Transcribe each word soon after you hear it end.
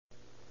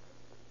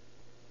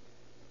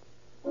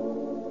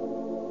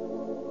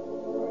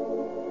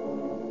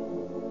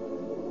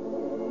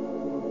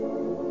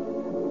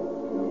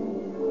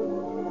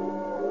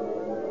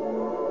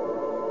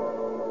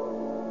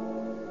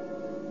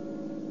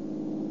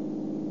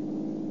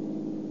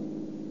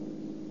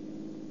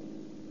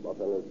Los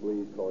Angeles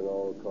Police calling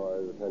all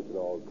cars, attention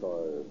all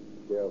cars.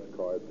 Sheriff's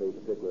cars pay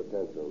particular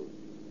attention.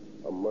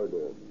 A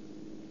murder.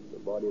 The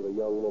body of a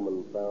young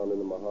woman found in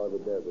the Mojave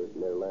Desert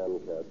near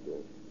Lancaster.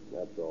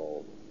 That's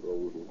all.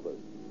 Rose and Cliff.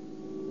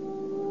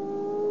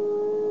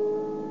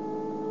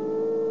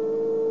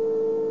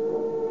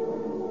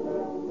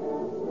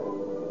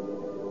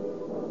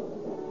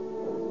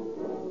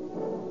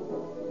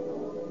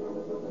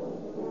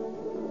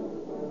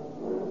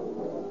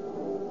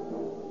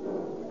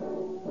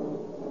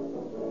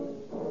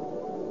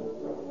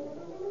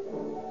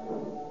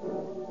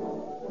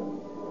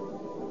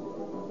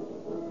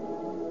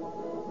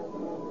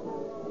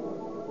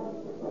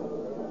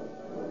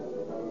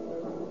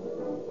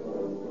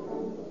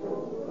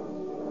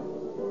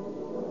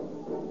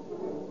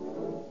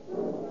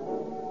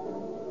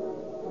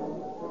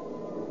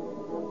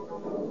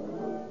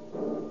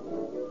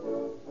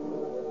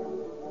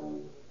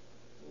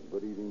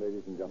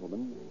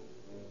 Gentlemen,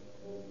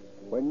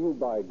 when you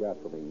buy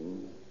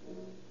gasoline,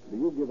 do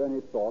you give any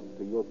thought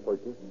to your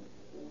purchase?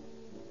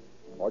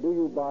 Or do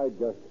you buy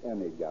just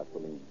any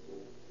gasoline?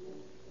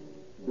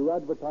 Do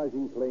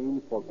advertising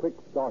claims for quick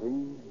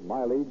starting,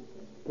 mileage,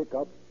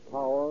 pickup,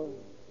 power,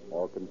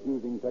 or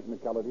confusing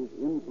technicalities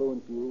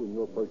influence you in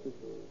your purchase?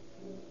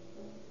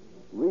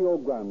 Rio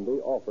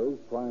Grande offers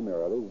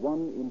primarily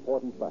one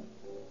important fact.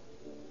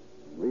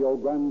 Rio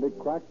Grande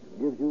Cracked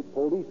gives you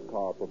police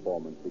car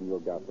performance in your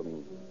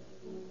gasoline.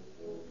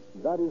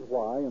 That is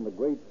why in the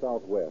great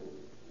Southwest,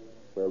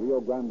 where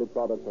Rio Grande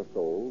products are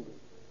sold,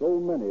 so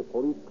many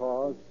police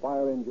cars,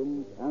 fire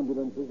engines,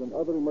 ambulances, and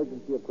other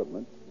emergency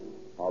equipment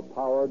are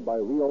powered by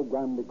Rio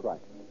Grande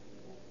Cracked.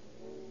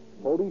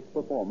 Police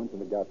performance in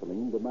the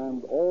gasoline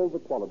demands all the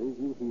qualities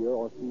you hear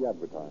or see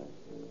advertised.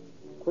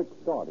 Quick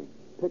starting,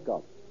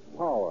 pickup,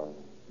 power,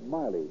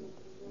 mileage,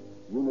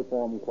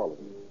 uniform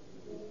quality.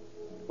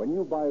 When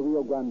you buy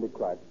Rio Grande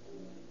Cracked,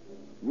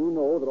 you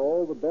know that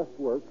all the best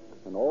work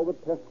and all the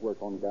test work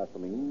on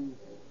gasoline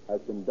has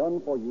been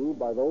done for you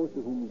by those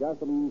to whom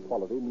gasoline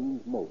quality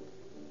means most.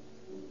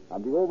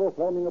 And the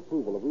overwhelming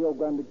approval of Rio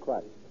Grande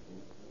Cracked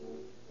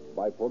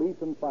by police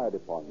and fire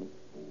departments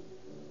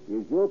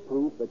is your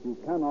proof that you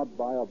cannot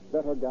buy a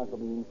better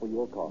gasoline for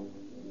your car.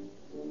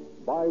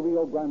 Buy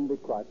Rio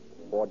Grande Cracked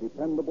for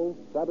dependable,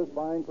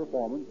 satisfying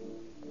performance,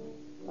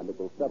 and it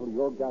will settle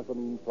your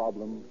gasoline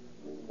problem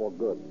for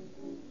good.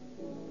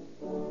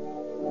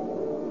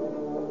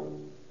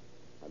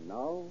 And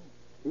now,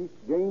 Chief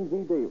James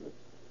E. Davis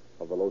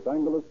of the Los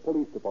Angeles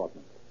Police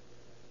Department.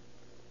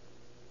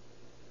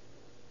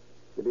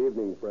 Good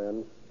evening,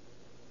 friends.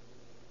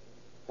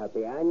 At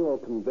the annual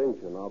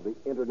convention of the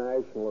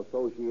International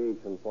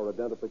Association for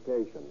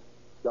Identification,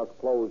 just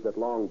closed at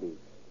Long Beach,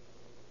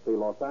 the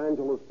Los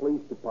Angeles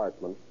Police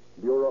Department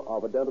Bureau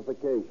of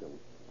Identification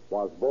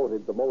was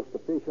voted the most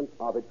efficient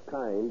of its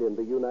kind in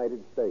the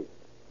United States.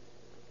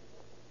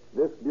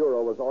 This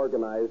bureau was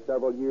organized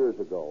several years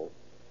ago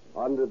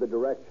under the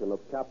direction of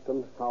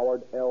Captain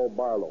Howard L.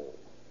 Barlow,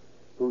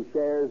 who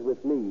shares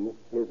with me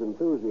his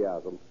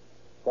enthusiasm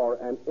for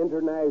an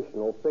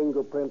international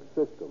fingerprint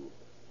system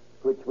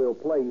which will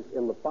place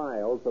in the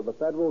files of the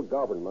federal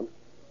government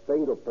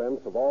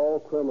fingerprints of all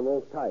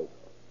criminal types,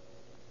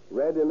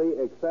 readily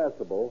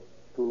accessible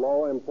to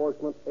law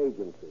enforcement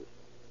agencies.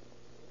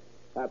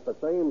 At the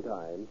same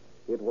time,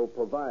 it will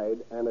provide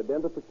an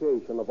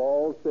identification of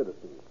all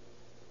citizens,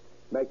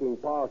 making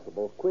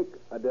possible quick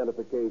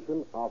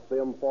identification of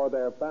them for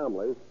their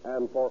families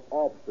and for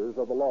officers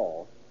of the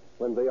law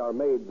when they are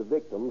made the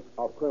victims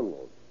of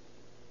criminals.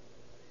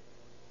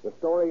 The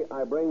story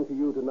I bring to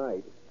you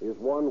tonight is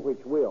one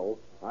which will,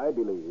 I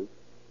believe,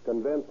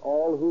 convince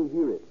all who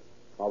hear it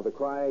of the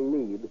crying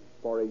need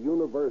for a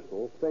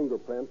universal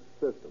fingerprint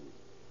system.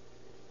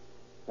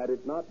 Had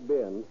it not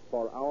been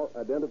for our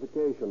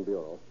Identification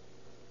Bureau,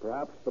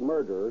 perhaps the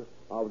murderer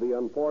of the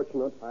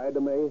unfortunate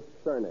Ida Mae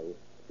Cerny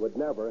would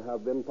never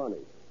have been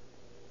punished.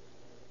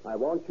 I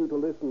want you to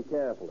listen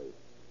carefully,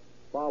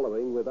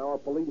 following with our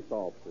police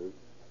officers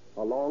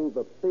along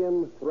the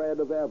thin thread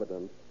of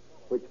evidence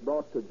which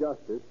brought to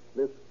justice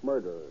this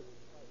murderer.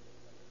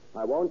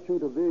 I want you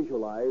to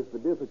visualize the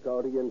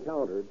difficulty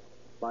encountered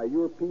by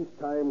your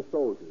peacetime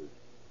soldiers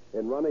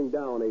in running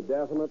down a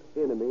definite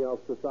enemy of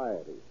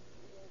society.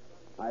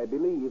 I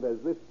believe as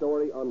this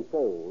story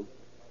unfolds,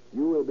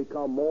 you will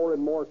become more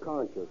and more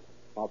conscious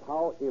of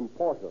how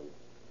important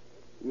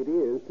it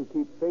is to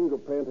keep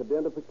fingerprint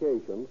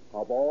identification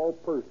of all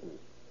persons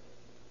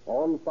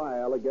on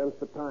file against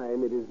the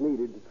time it is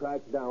needed to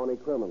track down a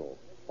criminal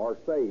or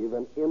save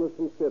an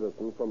innocent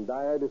citizen from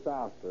dire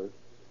disaster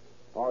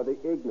or the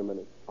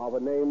ignominy of a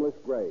nameless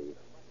grave.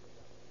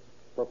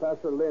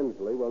 Professor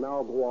Lindsley will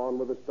now go on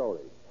with the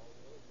story.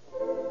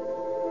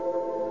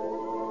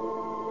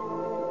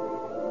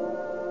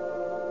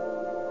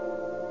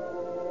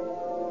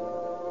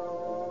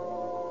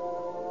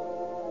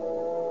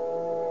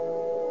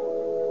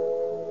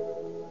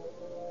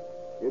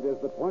 It is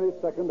the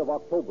 22nd of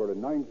October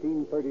in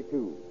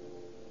 1932.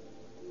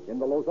 In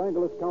the Los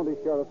Angeles County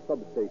Sheriff's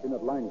Substation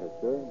at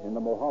Lancaster in the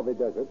Mojave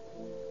Desert,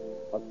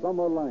 A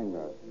summer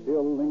languor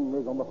still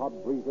lingers on the hot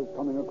breezes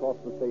coming across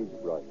the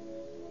sagebrush.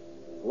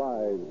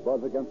 Flies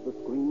buzz against the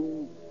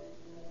screen,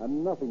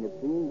 and nothing, it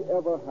seems,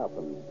 ever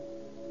happens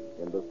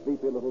in the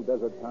sleepy little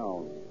desert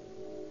town.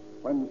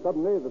 When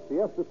suddenly the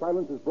siesta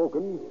silence is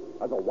broken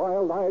as a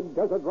wild-eyed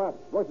desert rat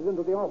rushes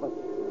into the office.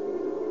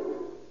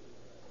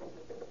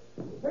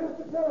 There's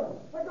the sheriff.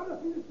 I gotta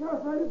see the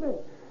sheriff right away.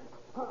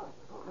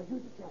 Are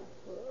you the sheriff?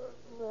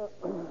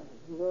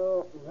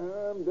 No,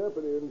 I'm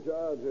deputy in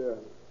charge here.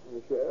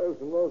 The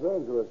sheriff's in Los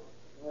Angeles.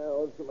 Yeah,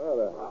 what's the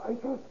matter? I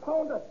just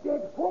found a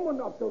dead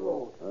woman off the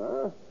road.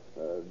 Huh?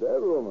 A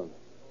dead woman?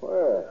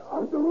 Where?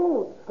 On the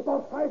road,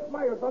 about 5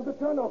 miles on the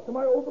turnoff to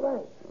my old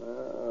ranch. Who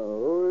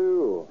are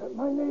you?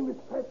 My name is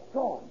Fred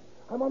Shaw.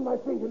 I'm on my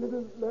feet a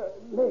little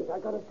late. I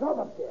got a job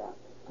up there.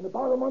 And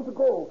about a month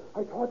ago,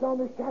 I tore down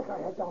the shack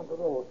I had down the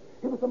road.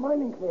 It was a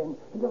mining claim,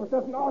 and there was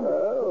nothing on it.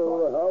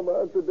 Well, how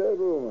about the dead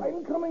woman?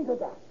 I'm coming to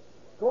that.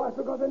 So I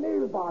forgot a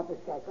nail bar at the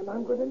shack, and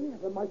I'm going to leave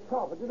it in my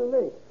shop a little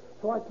late.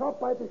 So I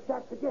dropped by the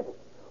shack to get it.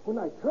 When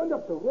I turned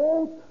up the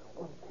road,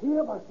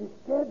 here was this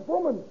dead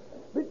woman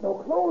with no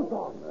clothes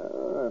on.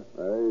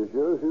 Are you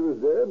sure she was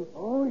dead?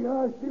 Oh,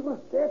 yeah, she was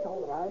dead,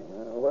 all right.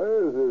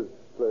 Where is this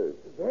place?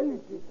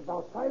 Well, it's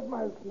about 5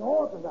 miles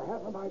north and a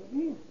half a mile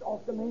east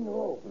off the main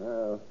road.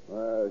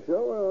 Show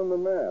me on the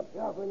map.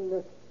 Yeah,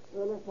 well,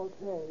 let's not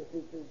say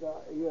this is,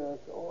 yes.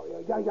 Oh,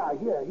 yeah,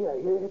 here,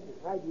 it is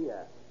right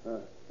here.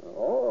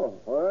 Well,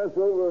 that's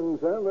over in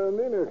San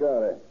Bernardino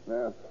County.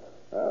 Now,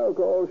 I'll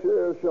call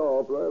Sheriff Shaw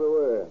up right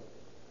away.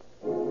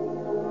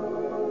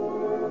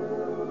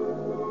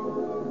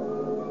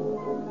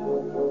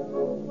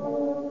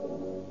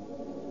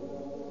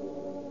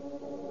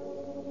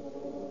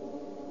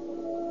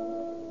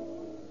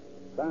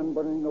 San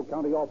Bernardino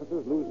County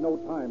officers lose no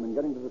time in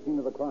getting to the scene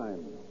of the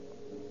crime.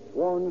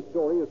 Sworn's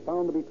story is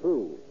found to be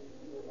true,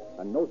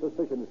 and no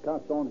suspicion is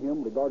cast on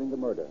him regarding the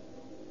murder.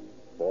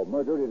 For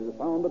murder it is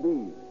found to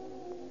be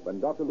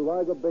when Dr.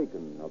 Louisa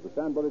Bacon of the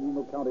San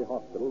Bernardino County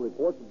Hospital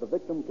reports that the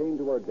victim came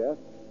to her death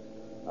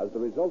as the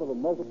result of a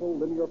multiple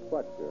linear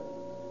fracture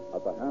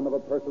at the hand of a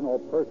person or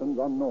persons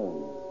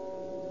unknown.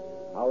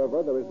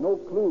 However, there is no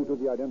clue to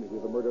the identity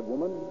of the murdered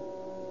woman,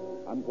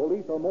 and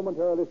police are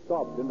momentarily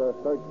stopped in their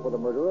search for the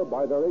murderer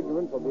by their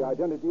ignorance of the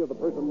identity of the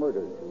person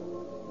murdered.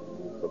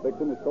 The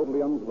victim is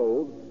totally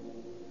unclothed,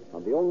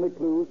 and the only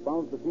clues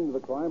found at the scene of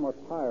the crime are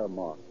tire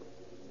marks,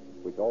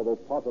 which, although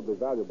possibly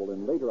valuable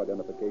in later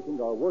identifications,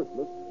 are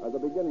worthless as a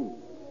beginning.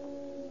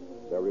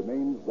 There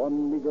remains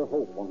one meager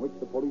hope on which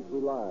the police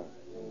rely.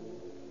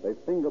 They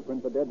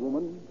fingerprint the dead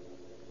woman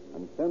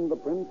and send the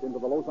print into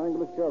the Los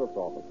Angeles Sheriff's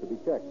Office to be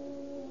checked.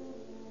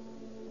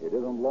 It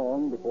isn't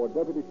long before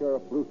Deputy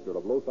Sheriff Brewster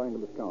of Los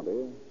Angeles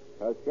County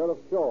has Sheriff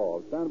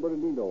Shaw of San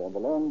Bernardino on the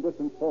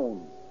long-distance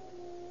phone.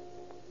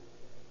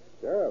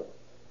 Sheriff,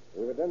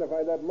 we've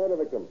identified that murder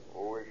victim.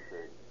 Who is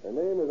she? Her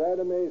name is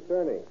Ida Mae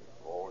Cerny.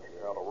 Oh, she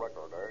had a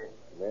record, eh?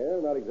 Well,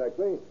 not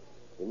exactly.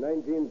 In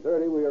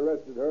 1930, we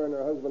arrested her and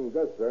her husband,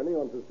 Gus Cerny,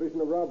 on suspicion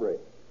of robbery.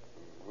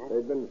 Mm-hmm.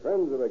 They'd been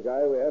friends of a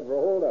guy we had for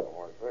a holdup.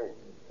 Oh, I see.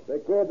 They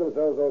cleared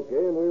themselves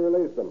okay, and we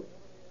released them.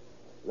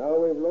 Now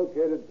we've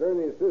located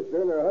Cerny's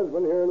sister and her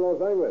husband here in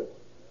Los Angeles.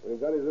 We've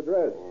got his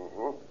address.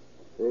 Mm-hmm.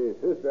 The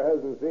sister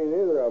hasn't seen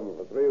either of them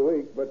for 3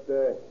 weeks, but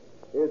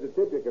here's a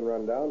tip you can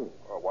run down.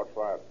 What's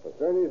that?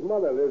 Cerny's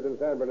mother lives in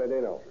San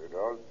Bernardino. She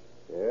does?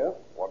 Yeah?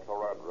 What's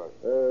her address?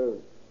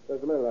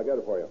 Just a minute, I'll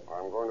get it for you.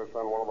 I'm going to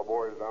send one of the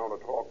boys down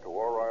to talk to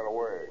her right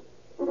away.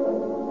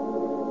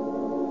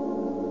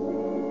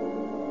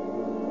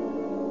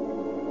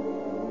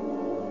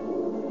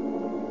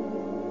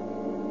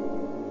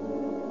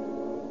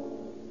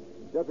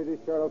 Deputy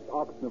Sheriffs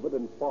Oxnivett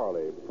and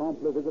Farley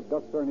promptly visit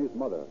Gus Cerny's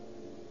mother.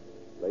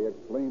 They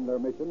explain their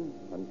mission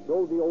and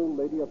show the old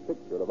lady a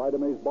picture of Ida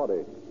Mae's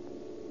body.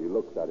 She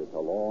looks at it a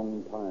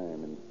long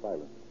time in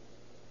silence.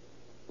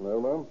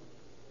 Well, ma'am?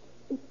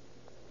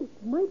 It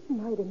might be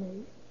Ida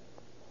Mae.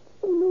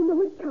 Oh,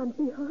 no, it can't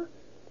be her.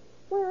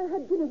 Why, I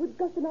had dinner with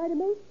Gus and Ida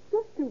Mae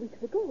just 2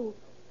 weeks ago.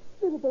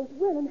 They were both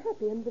well and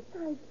happy, and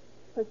besides,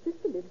 her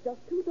sister lives just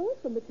 2 doors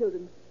from the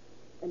children,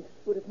 and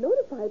would have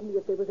notified me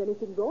if there was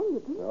anything wrong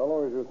with them. How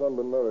long has your son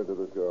been married to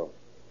this girl?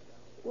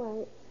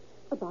 Why,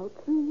 about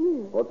 3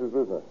 years. What's his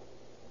business?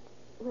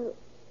 Well,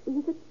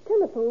 he's a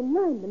telephone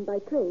lineman by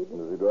trade.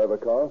 Does he drive a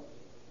car?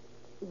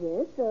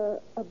 Yes,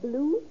 a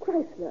blue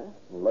Chrysler.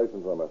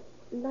 License number?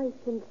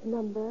 License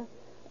number?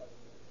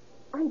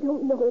 I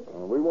don't know it.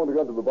 We want to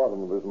get to the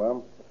bottom of this,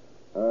 ma'am.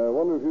 I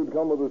wonder if you'd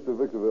come with us to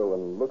Victorville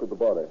and look at the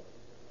body.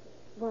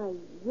 Why,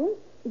 yes,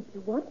 if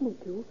you want me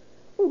to.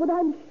 Oh, but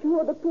I'm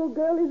sure the poor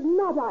girl is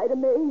not Ida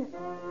Mae.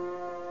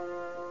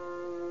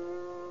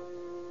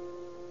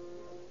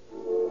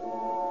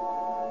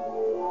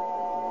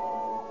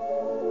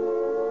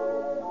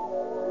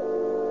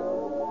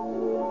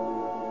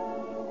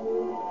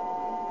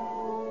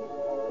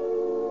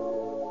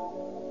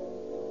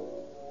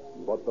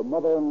 But the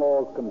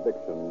mother-in-law's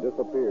conviction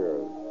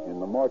disappears in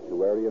the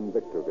mortuary in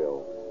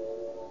Victorville.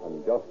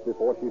 And just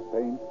before she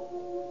faints,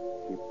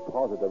 she He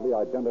positively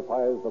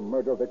identifies the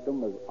murder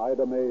victim as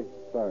Ida Mae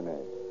Cerny.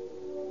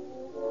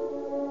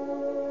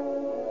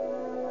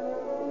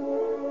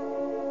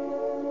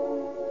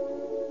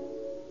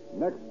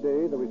 Next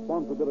day, the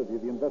responsibility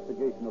of the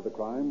investigation of the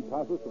crime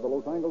passes to the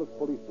Los Angeles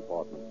Police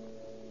Department,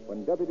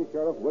 when Deputy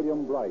Sheriff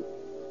William Bright,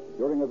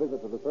 during a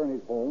visit to the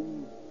Cerny's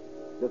home,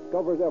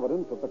 discovers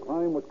evidence that the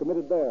crime was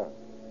committed there.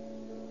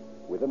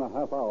 Within a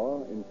half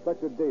hour,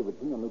 Inspector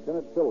Davidson and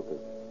Lieutenant Silkus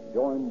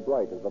joined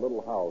Bright at the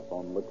little house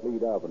on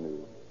Laclede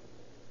Avenue.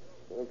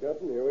 Well,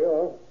 Captain, here we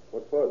are.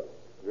 What's first?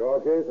 Your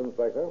case,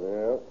 Inspector?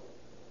 Yeah.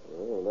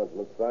 Well, not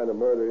much sign of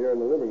murder here in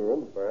the living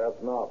room.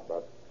 Perhaps not,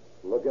 but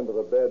look into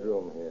the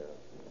bedroom here.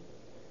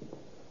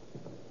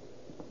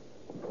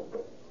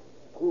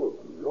 Good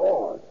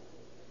Lord.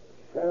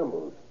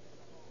 Shambles.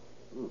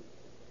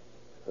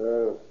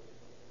 Come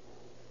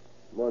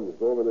on, let's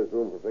go over this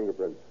room for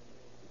fingerprints.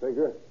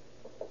 Tinker,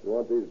 you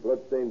want these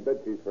blood-stained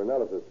bed sheets for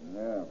analysis?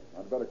 Yeah,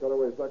 I'd better cut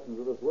away sections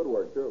of this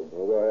woodwork, too.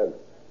 Well, go ahead.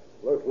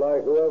 Looks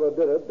like whoever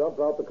did it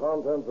dumped out the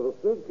contents of the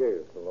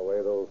suitcase from the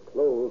way those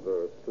clothes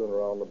are strewn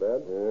around the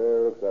bed.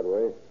 Yeah, looks that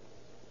way.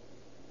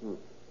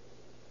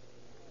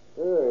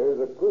 Here's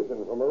a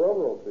cushion from a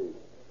rumble seat.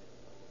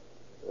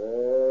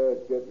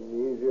 It's getting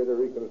easier to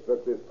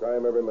reconstruct this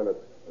crime every minute.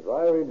 As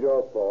I read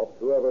your thoughts,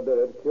 whoever did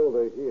it killed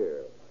her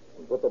here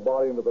and put the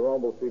body into the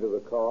rumble seat of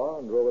the car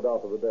and drove it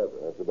out to the desert.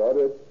 That's about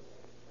it.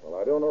 Well,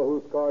 I don't know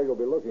whose car you'll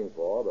be looking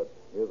for, but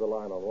here's a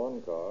line on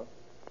one car.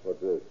 What's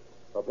this?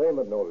 A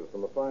payment notice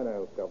from the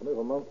finance company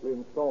for monthly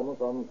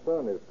installments on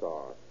Cerny's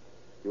car.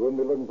 You wouldn't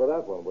be looking for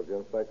that one, would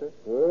you, Inspector?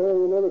 Well,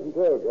 you never can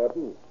tell,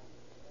 Captain.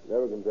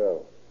 Never can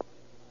tell.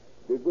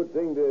 Be a good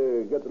thing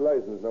to get the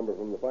license number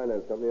from the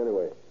finance company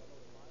anyway.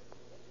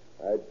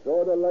 I'd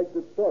sort of like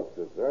to talk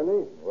to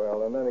Cerny.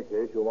 Well, in any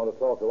case, you'll want to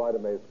talk to Ida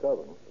Mae's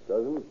cousin.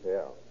 Cousin?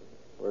 Yeah.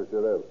 Where she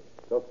live?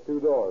 Just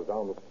 2 doors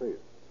down the street.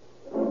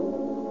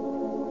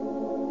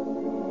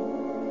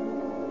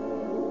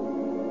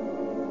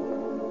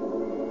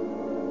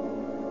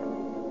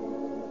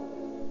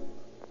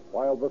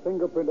 While the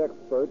fingerprint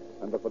expert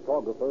and the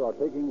photographer are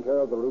taking care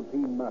of the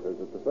routine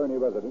matters at the Cerny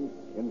residence,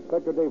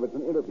 Inspector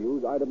Davidson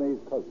interviews Ida Mae's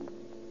cousin.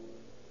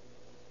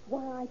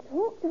 Why, I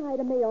talked to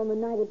Ida Mae on the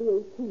night of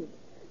the 18th.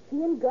 She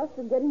and Gus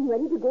were getting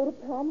ready to go to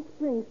Palm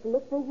Springs to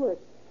look for work,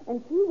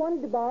 and she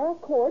wanted to borrow a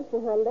cord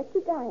for her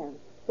electric iron.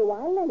 So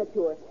I lent it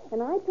to her,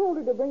 and I told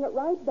her to bring it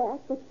right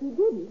back, but she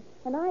didn't,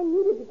 and I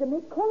needed it to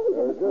make coffee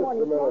this Just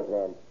morning. a minute,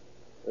 ma'am.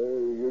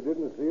 You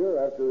didn't see her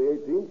after the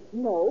 18th?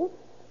 No.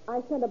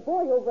 I sent a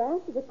boy over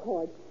after the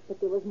cord, but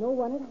there was no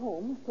one at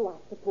home, so I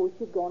suppose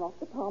she'd gone off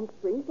to Palm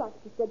Springs like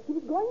she said she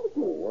was going to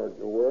do. Weren't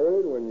you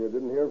worried when you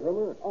didn't hear from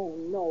her? Oh,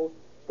 no.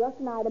 Gus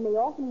and Ida Mae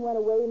often went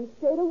away and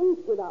stayed a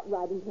week without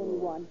writing to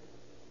anyone.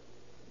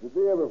 Did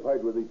they ever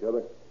fight with each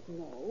other?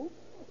 No.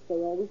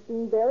 They always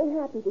seemed very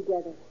happy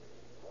together.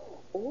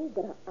 Oh,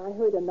 but I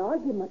heard an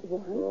argument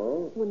once.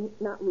 Oh? Well,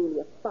 not really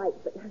a fight,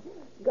 but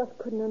Gus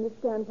couldn't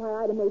understand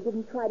why Ida Mae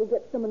didn't try to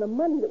get some of the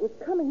money that was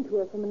coming to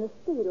her from an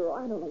estate or,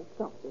 I don't know,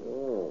 something.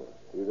 Oh,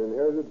 you'd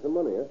inherited some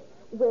money, huh?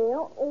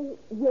 Well,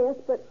 yes,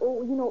 but, it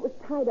was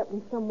tied up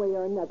in some way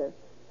or another.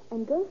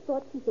 And Gus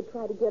thought she should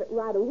try to get it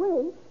right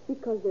away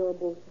because they were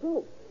both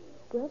broke.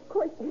 Well, of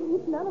course,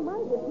 it's none of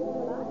my business.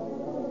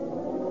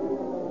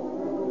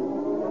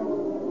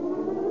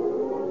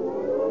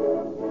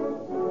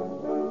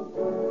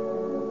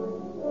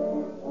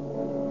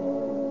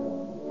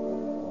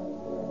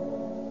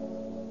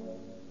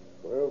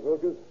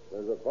 Lucas,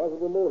 there's a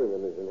possible motive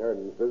in this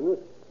inheritance business.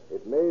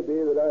 It may be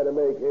that Ida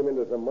Mae came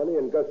into some money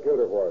and Gus killed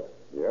her for it.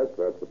 Yes,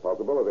 that's a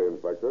possibility,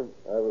 Inspector.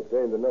 I've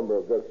obtained the number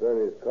of Gus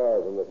Cerny's car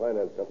from the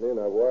finance company, and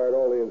I've wired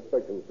all the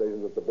inspection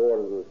stations at the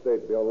borders of the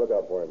state to be on the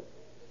lookout for him.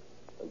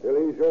 Until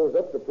he shows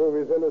up to prove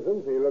his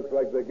innocence, he looks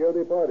like the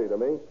guilty party to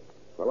me.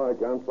 Well, I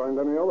can't find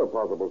any other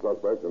possible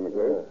suspects in the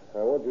case.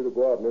 I want you to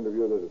go out and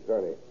interview this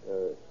attorney.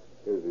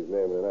 Here's his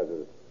name and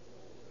address.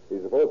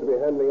 He's supposed to be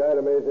handling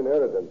Ida Mae's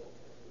inheritance.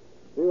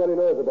 See what he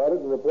knows about it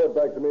and report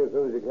back to me as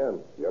soon as you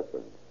can. Yes, sir.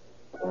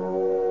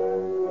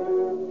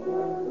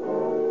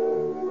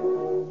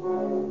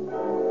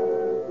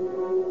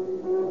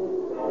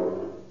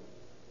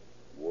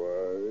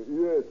 Why,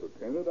 yes,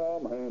 Lieutenant,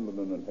 I'm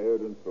handling an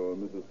inheritance for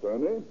Mrs.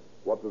 Cerny.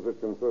 What does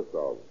it consist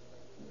of?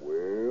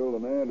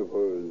 Well, an aunt of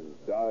hers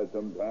died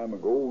some time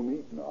ago in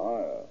Eaton,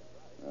 Ohio,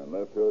 and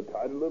left her a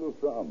tidy little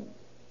sum,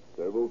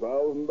 several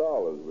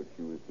 $1,000s, which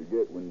she was to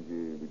get when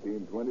she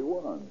became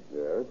 21.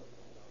 Yes?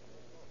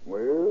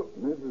 Well,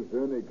 Mrs.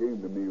 Cerny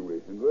came to me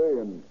recently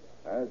and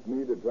asked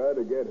me to try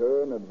to get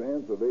her an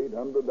advance of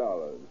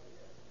 $800.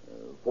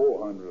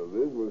 $400 of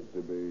this was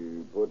to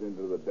be put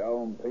into the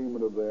down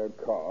payment of their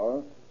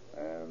car,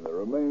 and the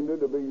remainder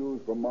to be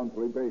used for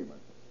monthly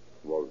payments.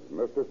 Was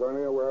Mr.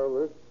 Cerny aware of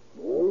this?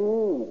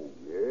 Oh,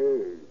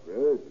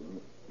 yes.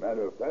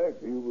 Matter of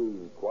fact, he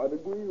was quite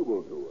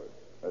agreeable to it.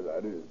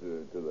 That is,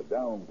 to the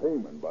down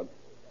payment, but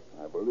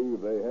I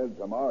believe they had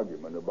some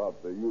argument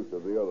about the use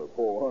of the other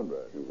 $400.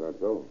 Is that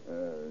so?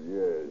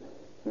 Yes.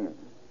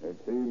 It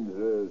seems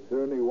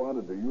Cerny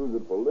wanted to use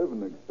it for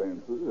living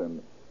expenses,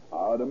 and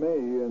Ida May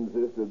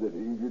insisted that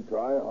he should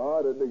try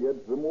harder to get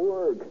some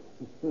work.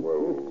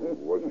 Well,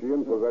 was she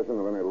in possession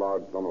of any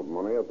large sum of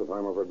money at the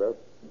time of her death?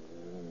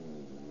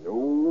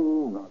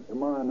 No, not to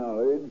my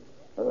knowledge.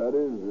 That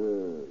is,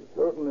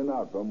 certainly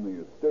not from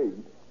the estate.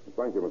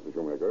 Thank you, Mr.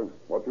 Shoemaker.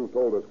 What you've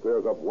told us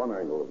clears up one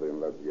angle of the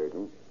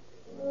investigation.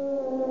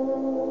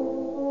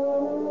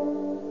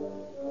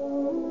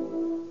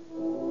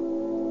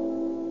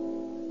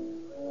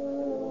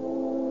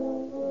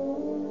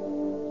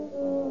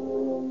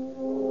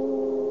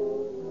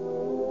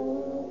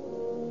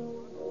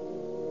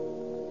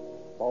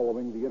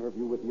 Following the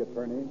interview with the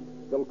attorney,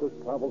 Silkus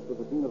travels to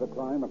the scene of the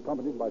crime,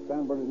 accompanied by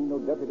San Bernardino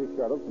deputy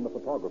sheriffs and the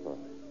photographer.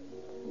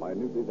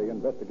 Minutely, they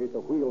investigate the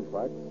wheel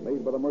tracks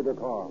made by the murder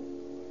car.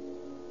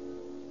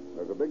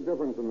 There's a big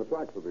difference in the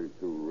tracks of these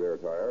two rear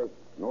tires.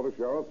 Notice,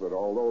 Sheriff, that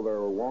although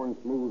they're worn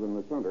smooth in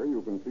the center,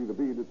 you can see the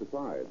bead at the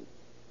side.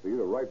 See,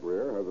 the right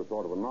rear has a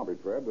sort of a knobby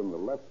tread, and the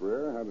left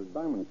rear has a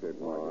diamond-shaped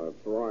marking.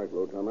 That's right,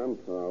 Lieutenant.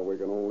 We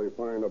can only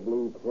find a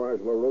blue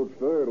Chrysler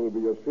Roadster. It'll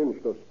be a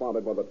cinch to spot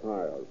it by the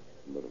tires.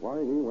 But why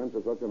he went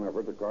to such an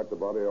effort to cart the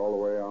body all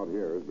the way out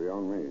here is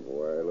beyond me.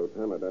 Well,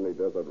 Lieutenant, any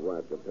desert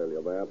rat could tell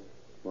you that.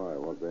 Why,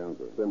 what's the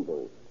answer?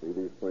 Simple. See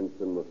these prints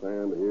in the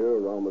sand here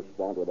around the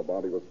spot where the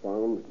body was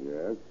found?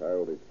 Yes?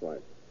 Coyote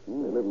tracks.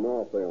 They live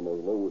north there on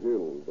those low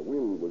hills. The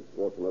wind was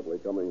fortunately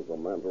coming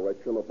from that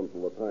direction up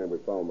until the time we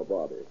found the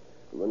body.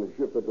 And then it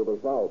shifted to the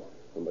south,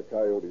 and the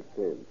coyotes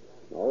came.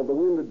 Now, if the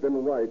wind had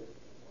been right,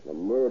 the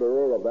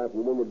murderer of that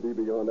woman would be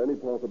beyond any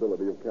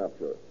possibility of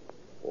capture.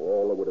 For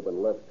all that would have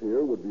been left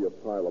here would be a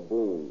pile of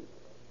bones.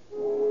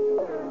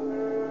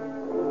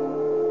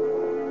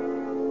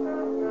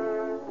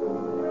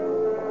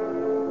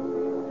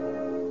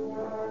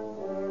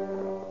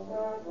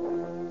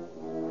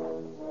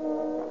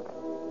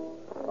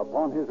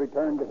 Upon his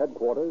return to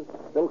headquarters,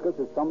 Silkus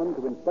is summoned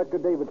to Inspector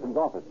Davidson's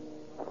office.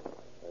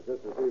 I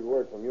just received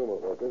word from you,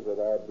 Wilkins, that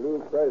our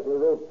blue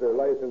Chrysler Roadster,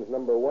 license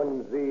number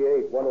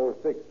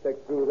 1Z8106,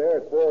 checked through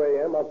there at 4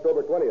 a.m.,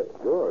 October 20th.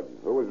 Good.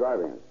 Who was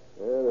driving it?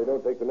 Yeah, they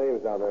don't take the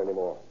names down there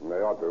anymore.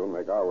 They ought to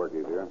make our work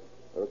easier.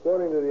 But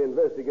according to the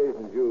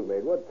investigations you've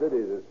made, what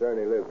cities has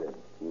Cerny lived in?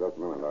 Just a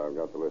minute. I've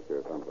got the list here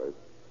someplace.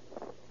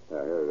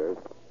 Yeah, here it is.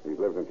 He's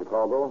lived in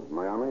Chicago,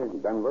 Miami,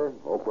 Denver,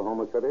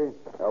 Oklahoma City,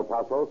 El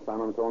Paso, San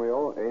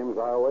Antonio, Ames,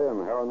 Iowa, and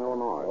Heron,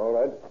 Illinois. All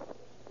right.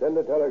 Send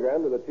a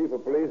telegram to the chief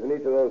of police in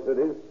each of those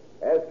cities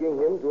asking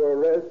him to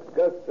arrest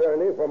Gus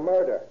Cerny for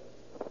murder.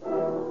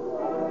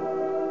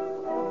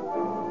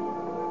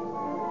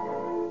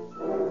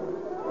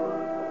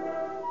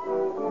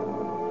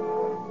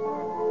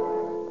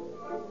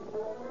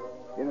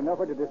 In an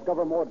effort to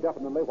discover more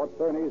definitely what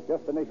Cerny's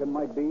destination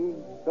might be,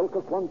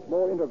 Silkus once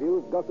more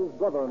interviews Gus's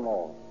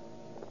brother-in-law.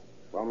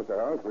 Well, Mr.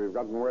 Harris, we've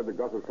gotten word that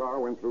Gus's car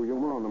went through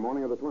Yuma on the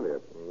morning of the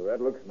 20th.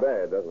 That looks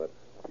bad, doesn't it?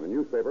 The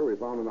newspaper we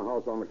found in the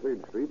house on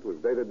McLeod Street was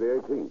dated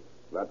the 18th.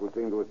 That would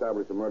seem to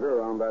establish a murder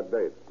around that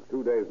date.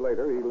 2 days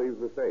later, he leaves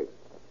the state.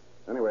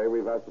 Anyway,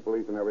 we've asked the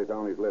police in every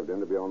town he's lived in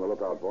to be on the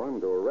lookout for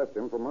him to arrest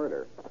him for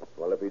murder.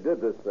 Well, if he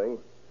did this thing,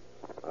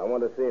 I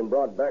want to see him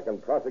brought back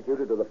and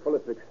prosecuted to the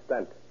fullest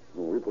extent.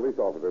 We police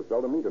officers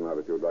seldom meet an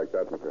attitude like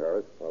that, Mr.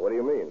 Harris. Well, what do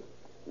you mean?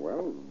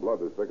 Well,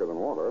 blood is thicker than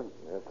water.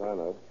 Yes, I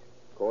know.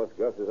 Of course,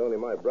 Gus is only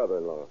my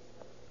brother-in-law.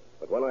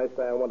 But when I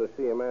say I want to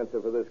see him answer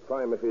for this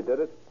crime if he did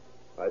it,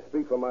 I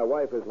speak for my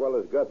wife as well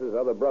as Gus's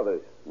other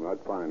brothers. Well,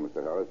 that's fine,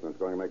 Mr. Harris, and it's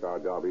going to make our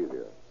job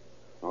easier.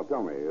 Now,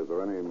 tell me, is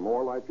there any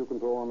more light you can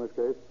throw on this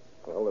case?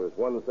 Well, there's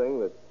one thing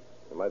that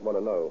you might want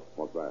to know.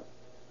 What's that?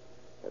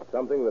 It's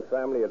something the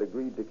family had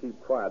agreed to keep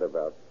quiet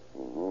about.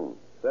 Mm-hmm.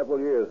 Several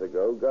years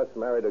ago, Gus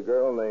married a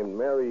girl named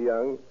Mary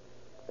Young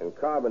in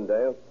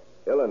Carbondale,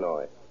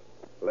 Illinois.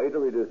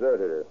 Later, he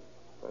deserted her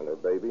and her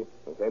baby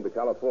and came to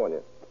California.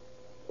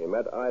 He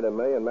met Ida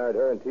May and married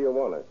her in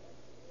Tijuana.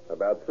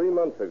 About 3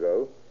 months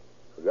ago,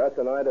 Gus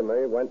and Ida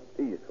May went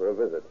east for a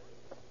visit.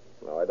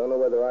 Now, I don't know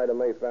whether Ida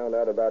May found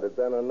out about it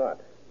then or not.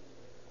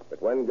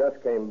 But when Gus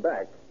came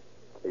back,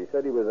 he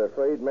said he was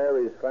afraid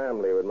Mary's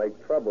family would make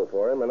trouble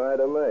for him and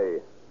Ida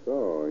May.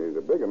 So, he's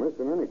a bigamist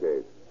in any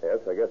case. Yes,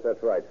 I guess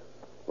that's right.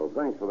 Well,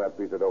 thanks for that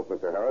piece of dope,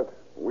 Mr. Harris.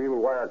 We'll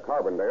wire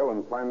Carbondale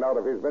and find out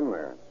if he's been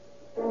there.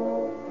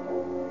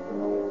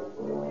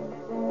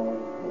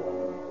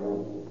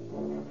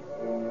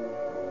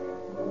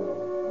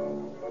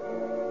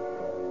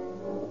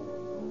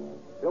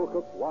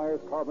 Silkus wires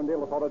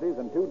Carbondale authorities,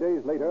 and 2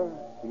 days later,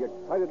 he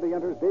excitedly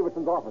enters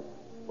Davidson's office.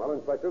 Well,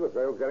 Inspector, the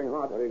trail's getting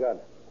hot. What do you got?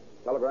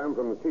 Telegram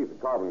from the chief at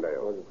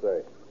Carbondale. What does it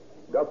say?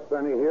 Gus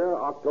Cerny here,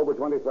 October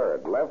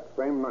 23rd. Left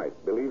same night.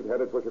 Believed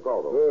headed for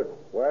Chicago. Good.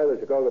 Why the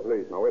Chicago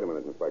police? Now, wait a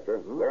minute,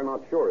 Inspector. They're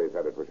not sure he's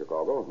headed for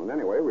Chicago. And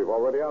anyway, we've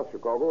already asked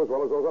Chicago as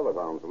well as those other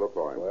towns to look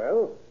for him.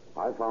 Well?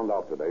 I found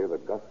out today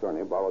that Gus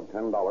Cerny borrowed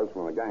 $10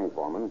 from a gang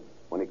foreman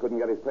when he couldn't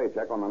get his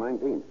paycheck on the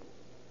 19th.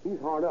 He's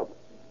hard up.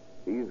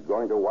 He's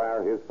going to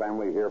wire his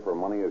family here for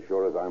money as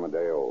sure as I'm a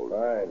day old.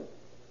 Fine.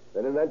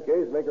 Then in that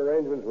case, make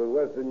arrangements with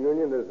Western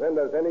Union to send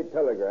us any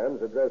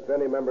telegrams addressed to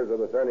any members of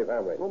the Cerny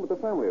family. Well, but the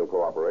family will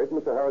cooperate.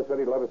 Mr. Harris said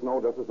he'd let us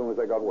know just as soon as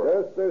they got word.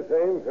 Just the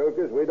same,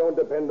 Filkers, we don't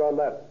depend on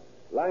that.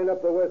 Line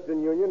up the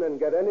Western Union and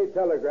get any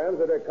telegrams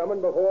that are coming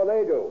before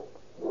they do.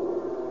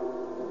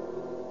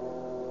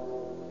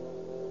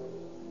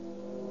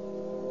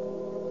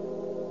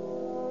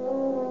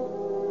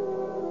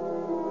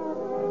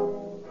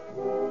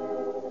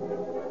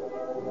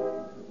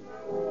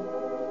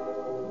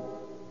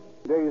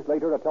 2 days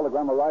later, a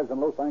telegram arrives in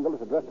Los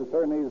Angeles addressed to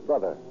Cerny's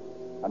brother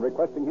and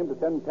requesting him to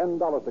send $10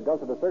 to Gus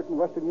at a certain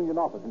Western Union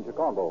office in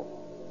Chicago.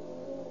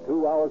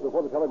 2 hours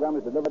before the telegram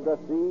is delivered,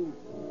 see,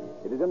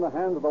 it is in the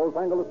hands of the Los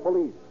Angeles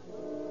police.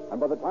 And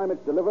by the time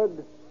it's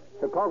delivered,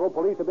 Chicago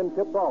police have been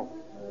tipped off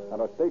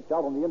and are staked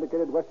out on the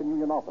indicated Western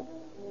Union office.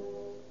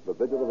 The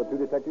vigil of the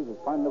 2 detectives is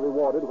finally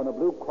rewarded when a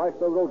blue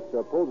Chrysler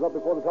Roadster pulls up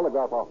before the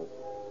telegraph office.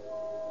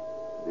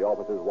 The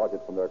officers watch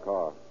it from their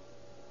car.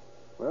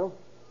 Well,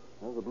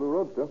 there's a blue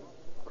Roadster.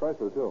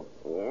 Chrysler, too.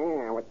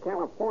 Yeah, with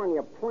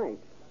California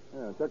plates.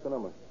 Yeah, check the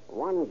number.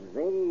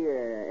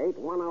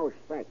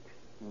 1Z8106.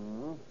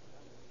 Mm-hmm.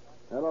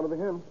 That ought to be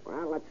him.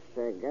 Well, let's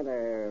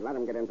let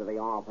him get into the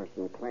office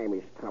and claim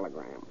his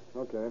telegram.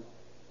 Okay.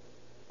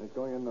 He's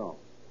going in now.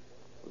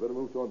 We better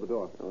move toward the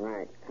door. All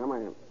right, come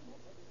on.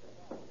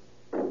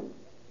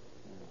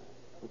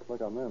 Looks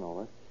like our man, all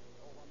right.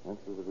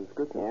 Answers the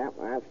description. Yep,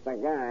 that's the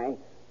guy.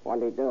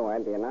 What'd he do,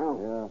 Ed? Do you know?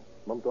 Yeah,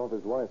 bumped off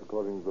his wife,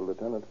 according to the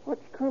lieutenant.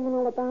 What's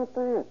criminal about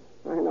that?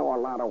 I know a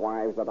lot of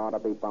wives that ought to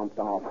be bumped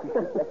off.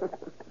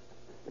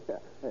 Here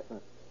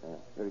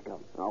he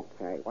comes.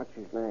 Okay, what's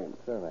his name?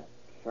 Cerny.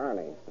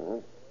 Cerny, huh?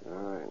 All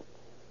right.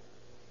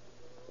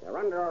 You're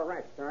under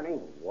arrest, Cerny.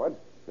 What?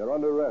 You're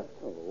under arrest.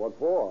 Oh, what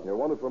for? You're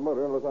wanted for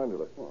murder in Los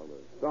Angeles. Oh,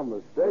 there's some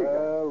mistake.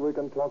 Well, we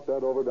can talk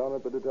that over down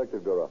at the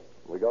detective bureau.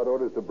 We got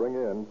orders to bring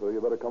you in, so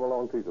you better come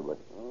along peaceably.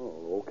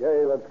 Oh,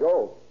 okay, let's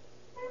go.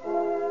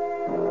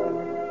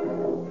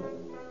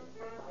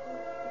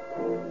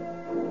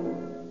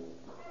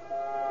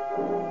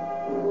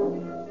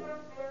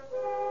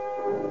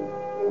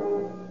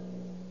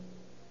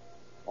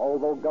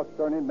 Although Gus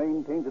Cerny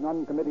maintains an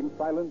uncommitting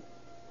silence,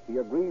 he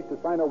agrees to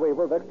sign a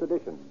waiver of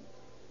extradition.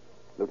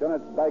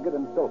 Lieutenants Baggett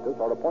and Silkus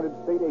are appointed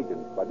state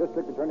agents by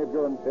District Attorney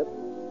Buren Pitts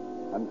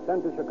and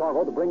sent to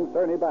Chicago to bring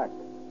Cerny back.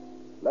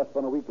 Less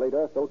than a week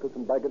later, Silkus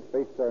and Baggett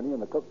face Cerny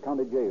in the Cook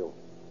County Jail.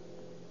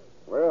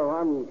 Well,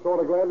 I'm sort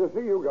of glad to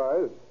see you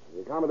guys.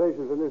 The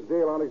accommodations in this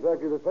jail aren't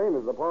exactly the same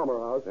as the Palmer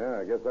House. Yeah,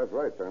 I guess that's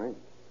right, Cerny.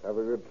 Have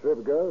a good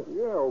trip, Gus?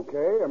 Yeah,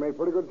 okay. I made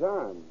pretty good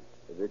time.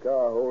 Did your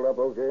car hold up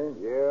okay?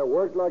 Yeah,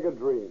 worked like a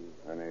dream.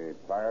 Any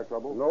tire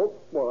trouble? Nope.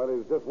 Well, that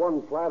is just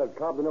one flat at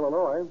Cobden,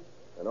 Illinois.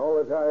 And all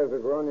the tires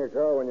that were on your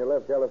car when you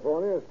left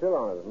California are still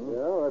on it, hmm?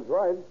 Yeah, that's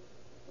right.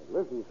 But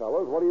listen,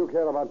 fellows, what do you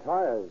care about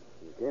tires?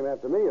 You came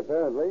after me,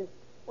 apparently.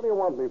 What do you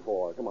want me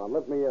for? Come on,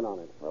 let me in on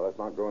it. Well, let's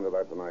not go into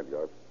that tonight,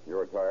 Gus.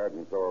 You're tired,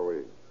 and so are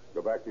we.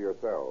 Go back to your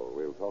cell.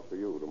 We'll talk to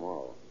you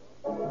tomorrow.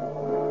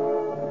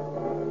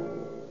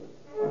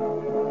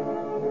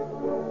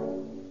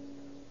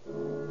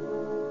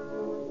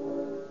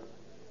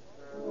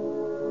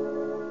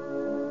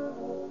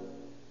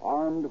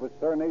 Armed with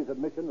Cerny's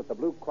admission that the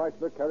blue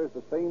Chrysler carries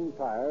the same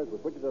tires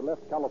with which it had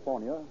left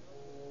California,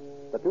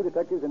 the 2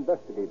 detectives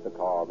investigate the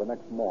car the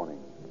next morning.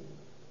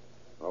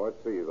 Now,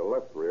 let's see. The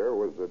left rear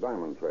was the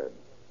diamond tread.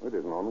 It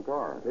isn't on the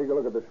car. Take a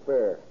look at the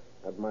spare.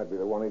 That might be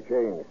the one he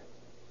changed.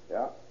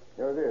 Yeah,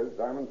 here it is,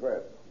 diamond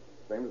tread.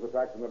 Same as the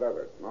tracks in the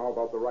desert. Now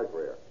about the right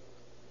rear.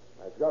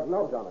 It's got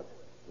nubs on it.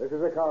 This is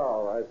the car,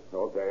 all right.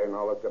 Okay,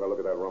 now let's get a look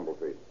at that rumble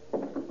seat.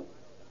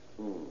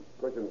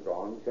 Cushion's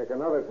gone. Check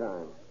another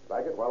time.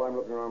 Baggett, while I'm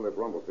looking around this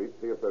rumble seat,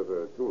 see if there's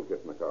a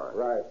toolkit in the car.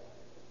 Right.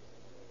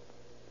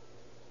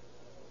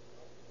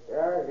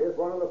 Yeah, here's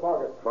one in the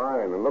pocket.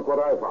 Fine, and look what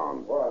I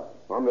found. What?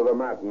 Under the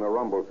mat in the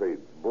rumble seat.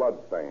 Blood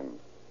stain.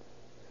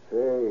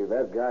 Say,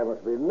 that guy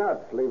must be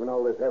nuts leaving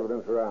all this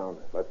evidence around.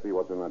 Let's see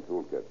what's in that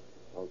toolkit.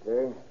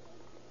 Okay.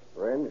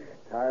 Wrench,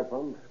 tire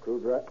pump,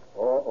 screwdriver.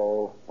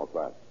 Uh-oh. What's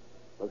that?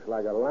 Looks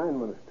like a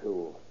lineman's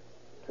tool.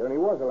 Cerny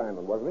was a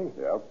lineman, wasn't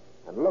he? Yep.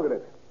 And look at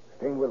it.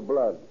 Stained with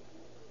blood.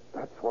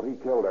 That's what he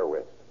killed her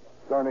with.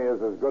 Cerny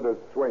is as good as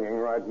swinging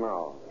right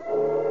now.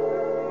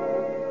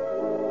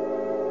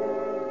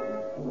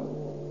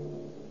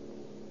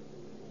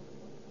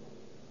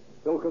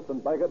 Silkus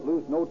and Baggett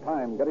lose no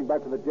time getting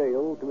back to the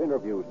jail to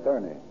interview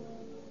Cerny.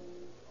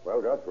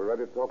 Well, Gus, we're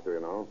ready to talk to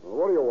you now. Well,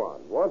 what do you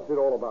want? What's it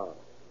all about?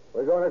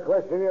 We're going to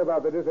question you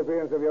about the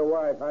disappearance of your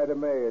wife, Ida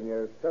May, and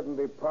your sudden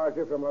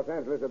departure from Los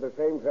Angeles at the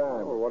same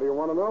time. Well, what do you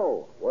want to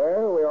know?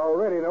 Well, we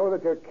already know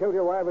that you killed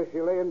your wife as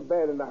she lay in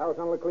bed in the house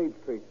on Laclede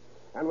Street.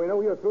 And we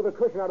know you threw the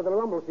cushion out of the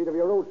rumble seat of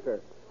your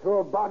roadster, threw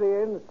her body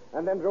in,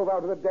 and then drove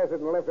out to the desert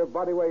and left her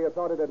body where you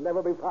thought it would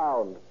never be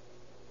found.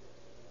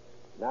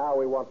 Now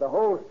we want the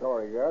whole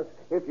story, Gus,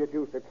 if you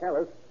choose to tell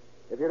us.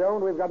 If you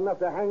don't, we've got enough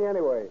to hang you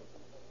anyway.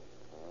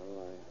 All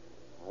right.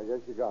 I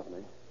guess you got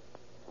me.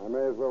 I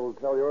may as well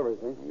tell you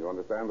everything. You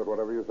understand that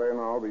whatever you say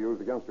now will be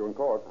used against you in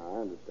court.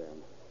 I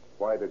understand.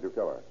 Why did you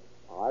kill her?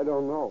 I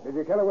don't know. Did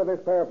you kill her with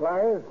this pair of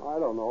pliers? I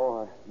don't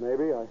know.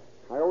 Maybe. I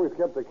always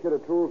kept a kit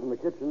of tools in the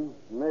kitchen.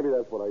 Maybe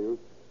that's what I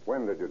used.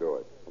 When did you do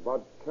it?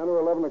 About 10 or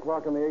 11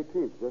 o'clock on the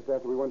 18th, just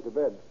after we went to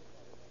bed.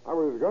 I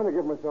was going to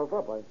give myself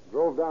up. I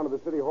drove down to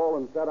the city hall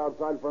and sat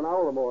outside for an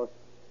hour or more,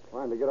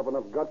 trying to get up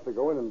enough guts to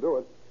go in and do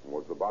it.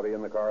 Was the body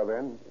in the car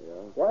then? Yeah.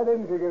 Why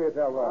didn't you give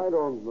yourself up? I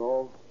don't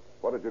know.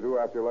 What did you do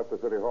after you left the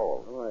city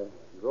hall? Well,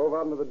 I drove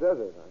out into the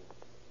desert. I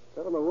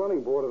sat on the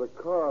running board of the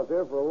car out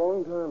there for a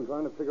long time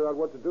trying to figure out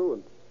what to do.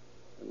 And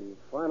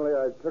finally,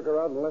 I took her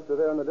out and left her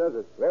there in the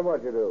desert. Then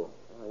what'd you do?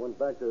 I went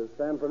back to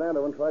San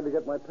Fernando and tried to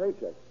get my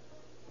paycheck.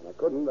 And I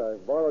couldn't. I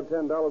borrowed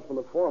 $10 from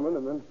the foreman,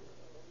 and then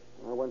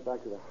I went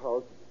back to the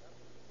house.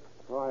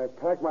 So I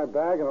packed my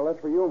bag and I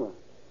left for Yuma.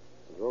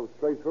 I drove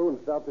straight through and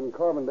stopped in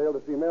Carbondale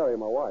to see Mary,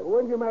 my wife.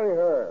 When did you marry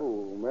her?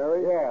 Who,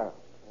 Mary? Yeah.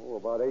 Oh,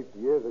 about 8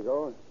 years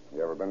ago.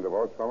 You ever been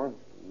divorced from her?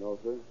 No,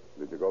 sir.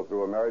 Did you go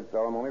through a marriage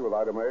ceremony with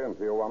Ida Mae in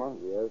Tijuana?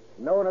 Yes.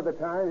 Knowing at the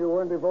time you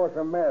weren't divorced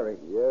from Mary.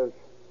 Yes.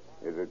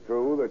 Is it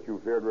true that you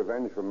feared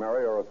revenge from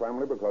Mary or her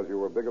family because you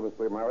were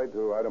bigorously married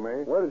to Ida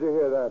Mae? Where did you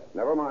hear that?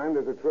 Never mind.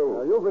 Is it true?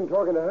 Now, you've been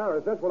talking to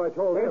Harris. That's what I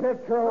told him. Is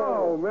it true?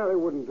 No, Mary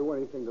wouldn't do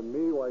anything to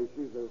me. Why,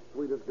 she's the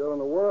sweetest girl in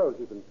the world.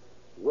 She's been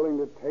willing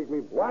to take me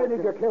back. Why did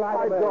you kill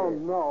Ida Mae? I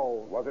don't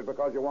know. Was it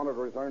because you wanted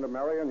to return to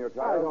Mary and your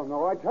I child? don't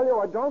know. I tell you,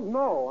 I don't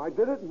know. I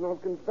did it, and I've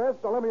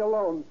confessed. Now let me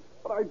alone.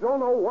 But I don't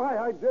know why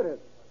I did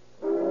it.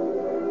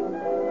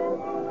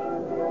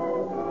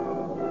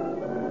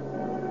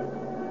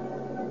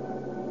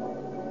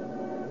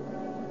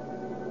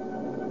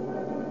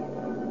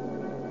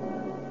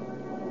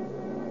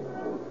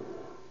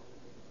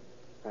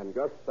 And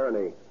Gus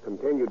Thurney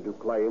continued to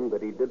claim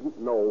that he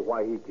didn't know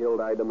why he killed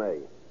Ida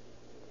Mae.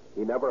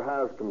 He never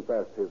has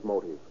confessed his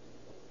motive.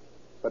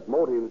 But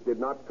motives did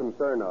not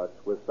concern us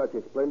with such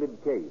a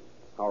splendid case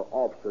our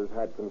officers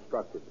had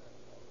constructed.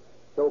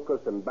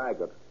 Silkus and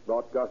Baggett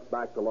brought Gus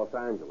back to Los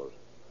Angeles,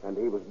 and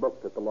he was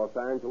booked at the Los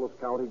Angeles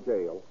County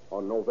Jail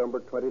on November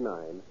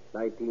 29,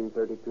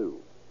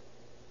 1932.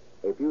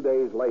 A few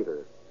days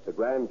later, the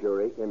grand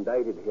jury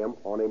indicted him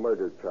on a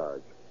murder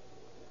charge.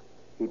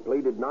 He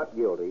pleaded not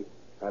guilty,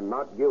 and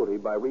not guilty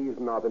by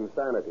reason of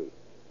insanity,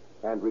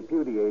 and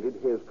repudiated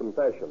his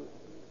confession.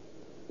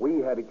 We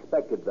had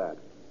expected that,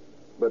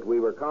 but we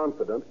were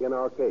confident in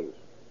our case.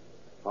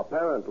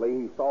 Apparently,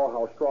 he saw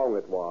how strong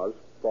it was,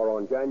 for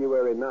on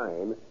January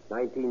 9,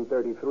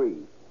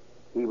 1933,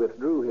 he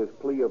withdrew his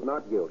plea of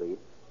not guilty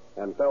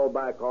and fell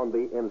back on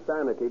the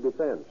insanity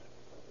defense.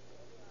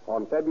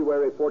 On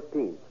February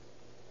 14th,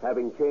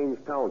 having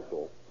changed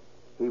counsel,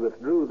 he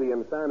withdrew the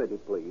insanity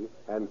plea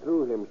and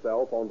threw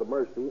himself on the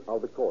mercy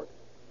of the court.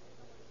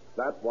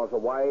 That was a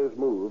wise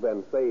move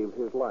and saved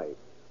his life,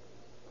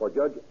 for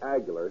Judge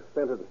Aguilar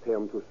sentenced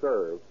him to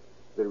serve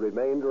the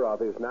remainder of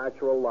his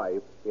natural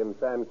life in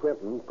San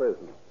Quentin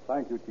prison.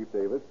 Thank you, Chief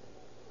Davis.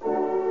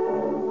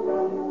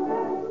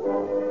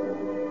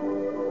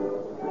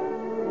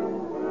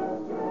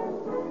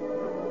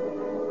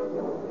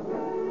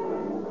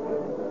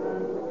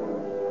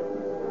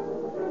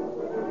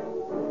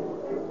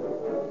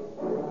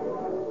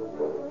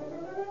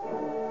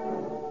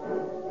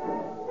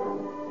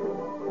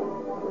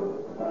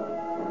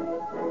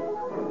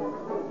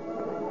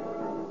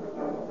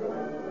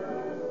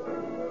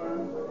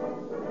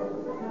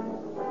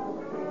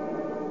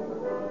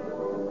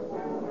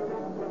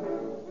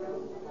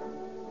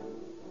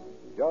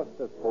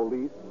 Just as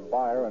police,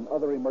 fire, and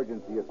other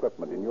emergency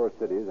equipment in your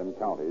cities and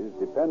counties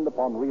depend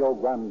upon Rio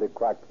Grande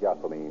cracked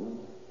gasoline,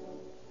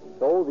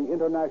 so the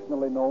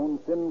internationally known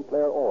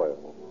Sinclair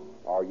oils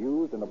are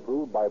used and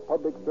approved by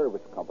public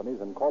service companies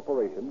and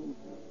corporations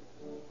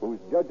whose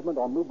judgment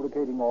on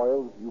lubricating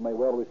oils you may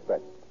well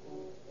respect.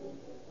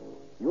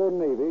 Your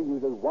Navy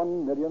uses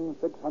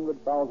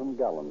 1,600,000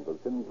 gallons of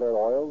Sinclair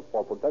oils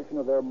for protection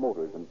of their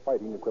motors and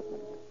fighting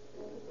equipment.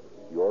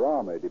 Your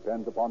Army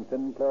depends upon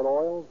Sinclair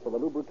oils for the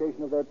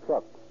lubrication of their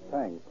trucks,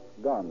 tanks,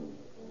 guns,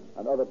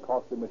 and other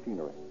costly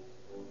machinery.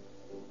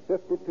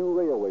 52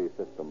 railway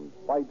systems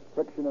fight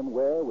friction and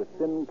wear with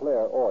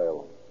Sinclair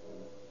oil.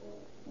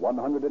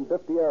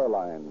 150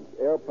 airlines,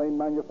 airplane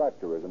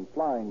manufacturers, and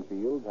flying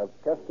fields have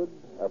tested,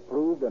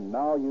 approved, and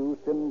now use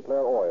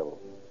Sinclair oil.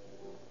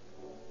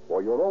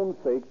 For your own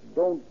sake,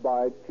 don't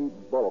buy cheap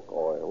bulk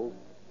oils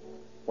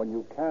when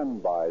you can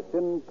buy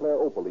Sinclair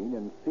Opaline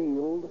in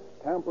sealed,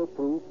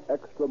 tamper-proof,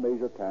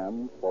 extra-measure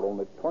cans for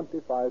only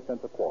 25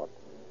 cents a quart.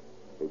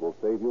 It will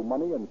save you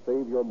money and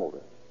save your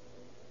motor.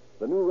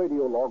 The new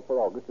radio log for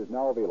August is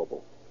now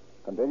available,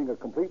 containing a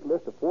complete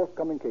list of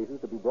forthcoming cases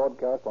to be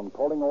broadcast on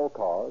Calling All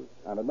Cars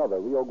and another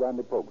Rio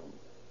Grande program.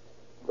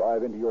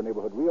 Drive into your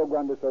neighborhood Rio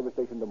Grande service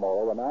station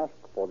tomorrow and ask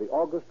for the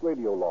August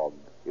radio log.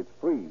 It's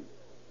free.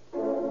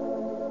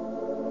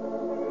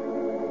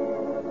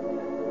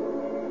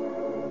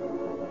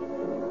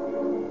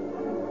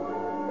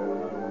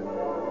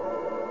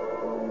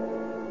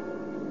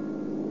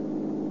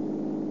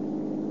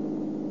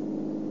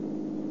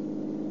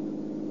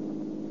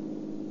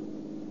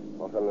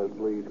 Los Angeles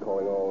Police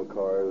calling all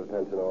cars.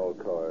 Attention all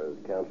cars.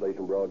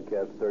 Cancellation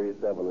broadcast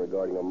 37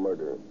 regarding a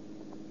murder.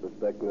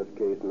 Suspect in this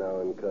case now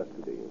in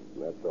custody.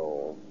 That's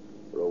all.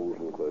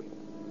 Rosenquist.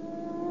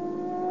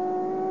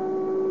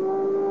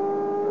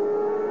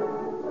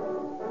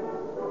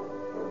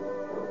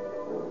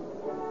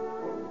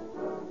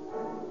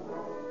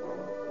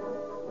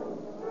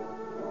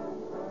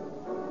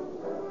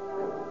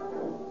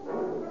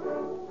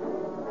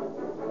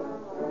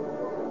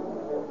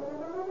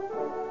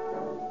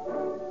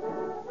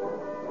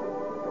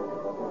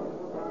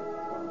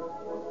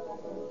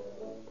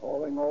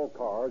 Calling All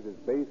Cars is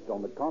based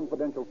on the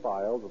confidential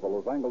files of the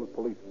Los Angeles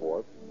Police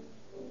Force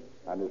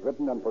and is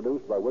written and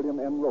produced by William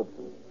N.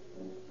 Robeson.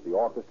 The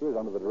orchestra is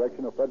under the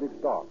direction of Frederick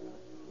Stark.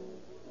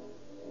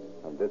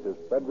 And this is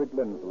Frederick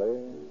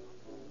Lindsley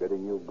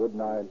bidding you good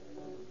night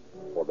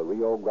for the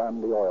Rio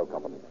Grande Oil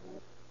Company.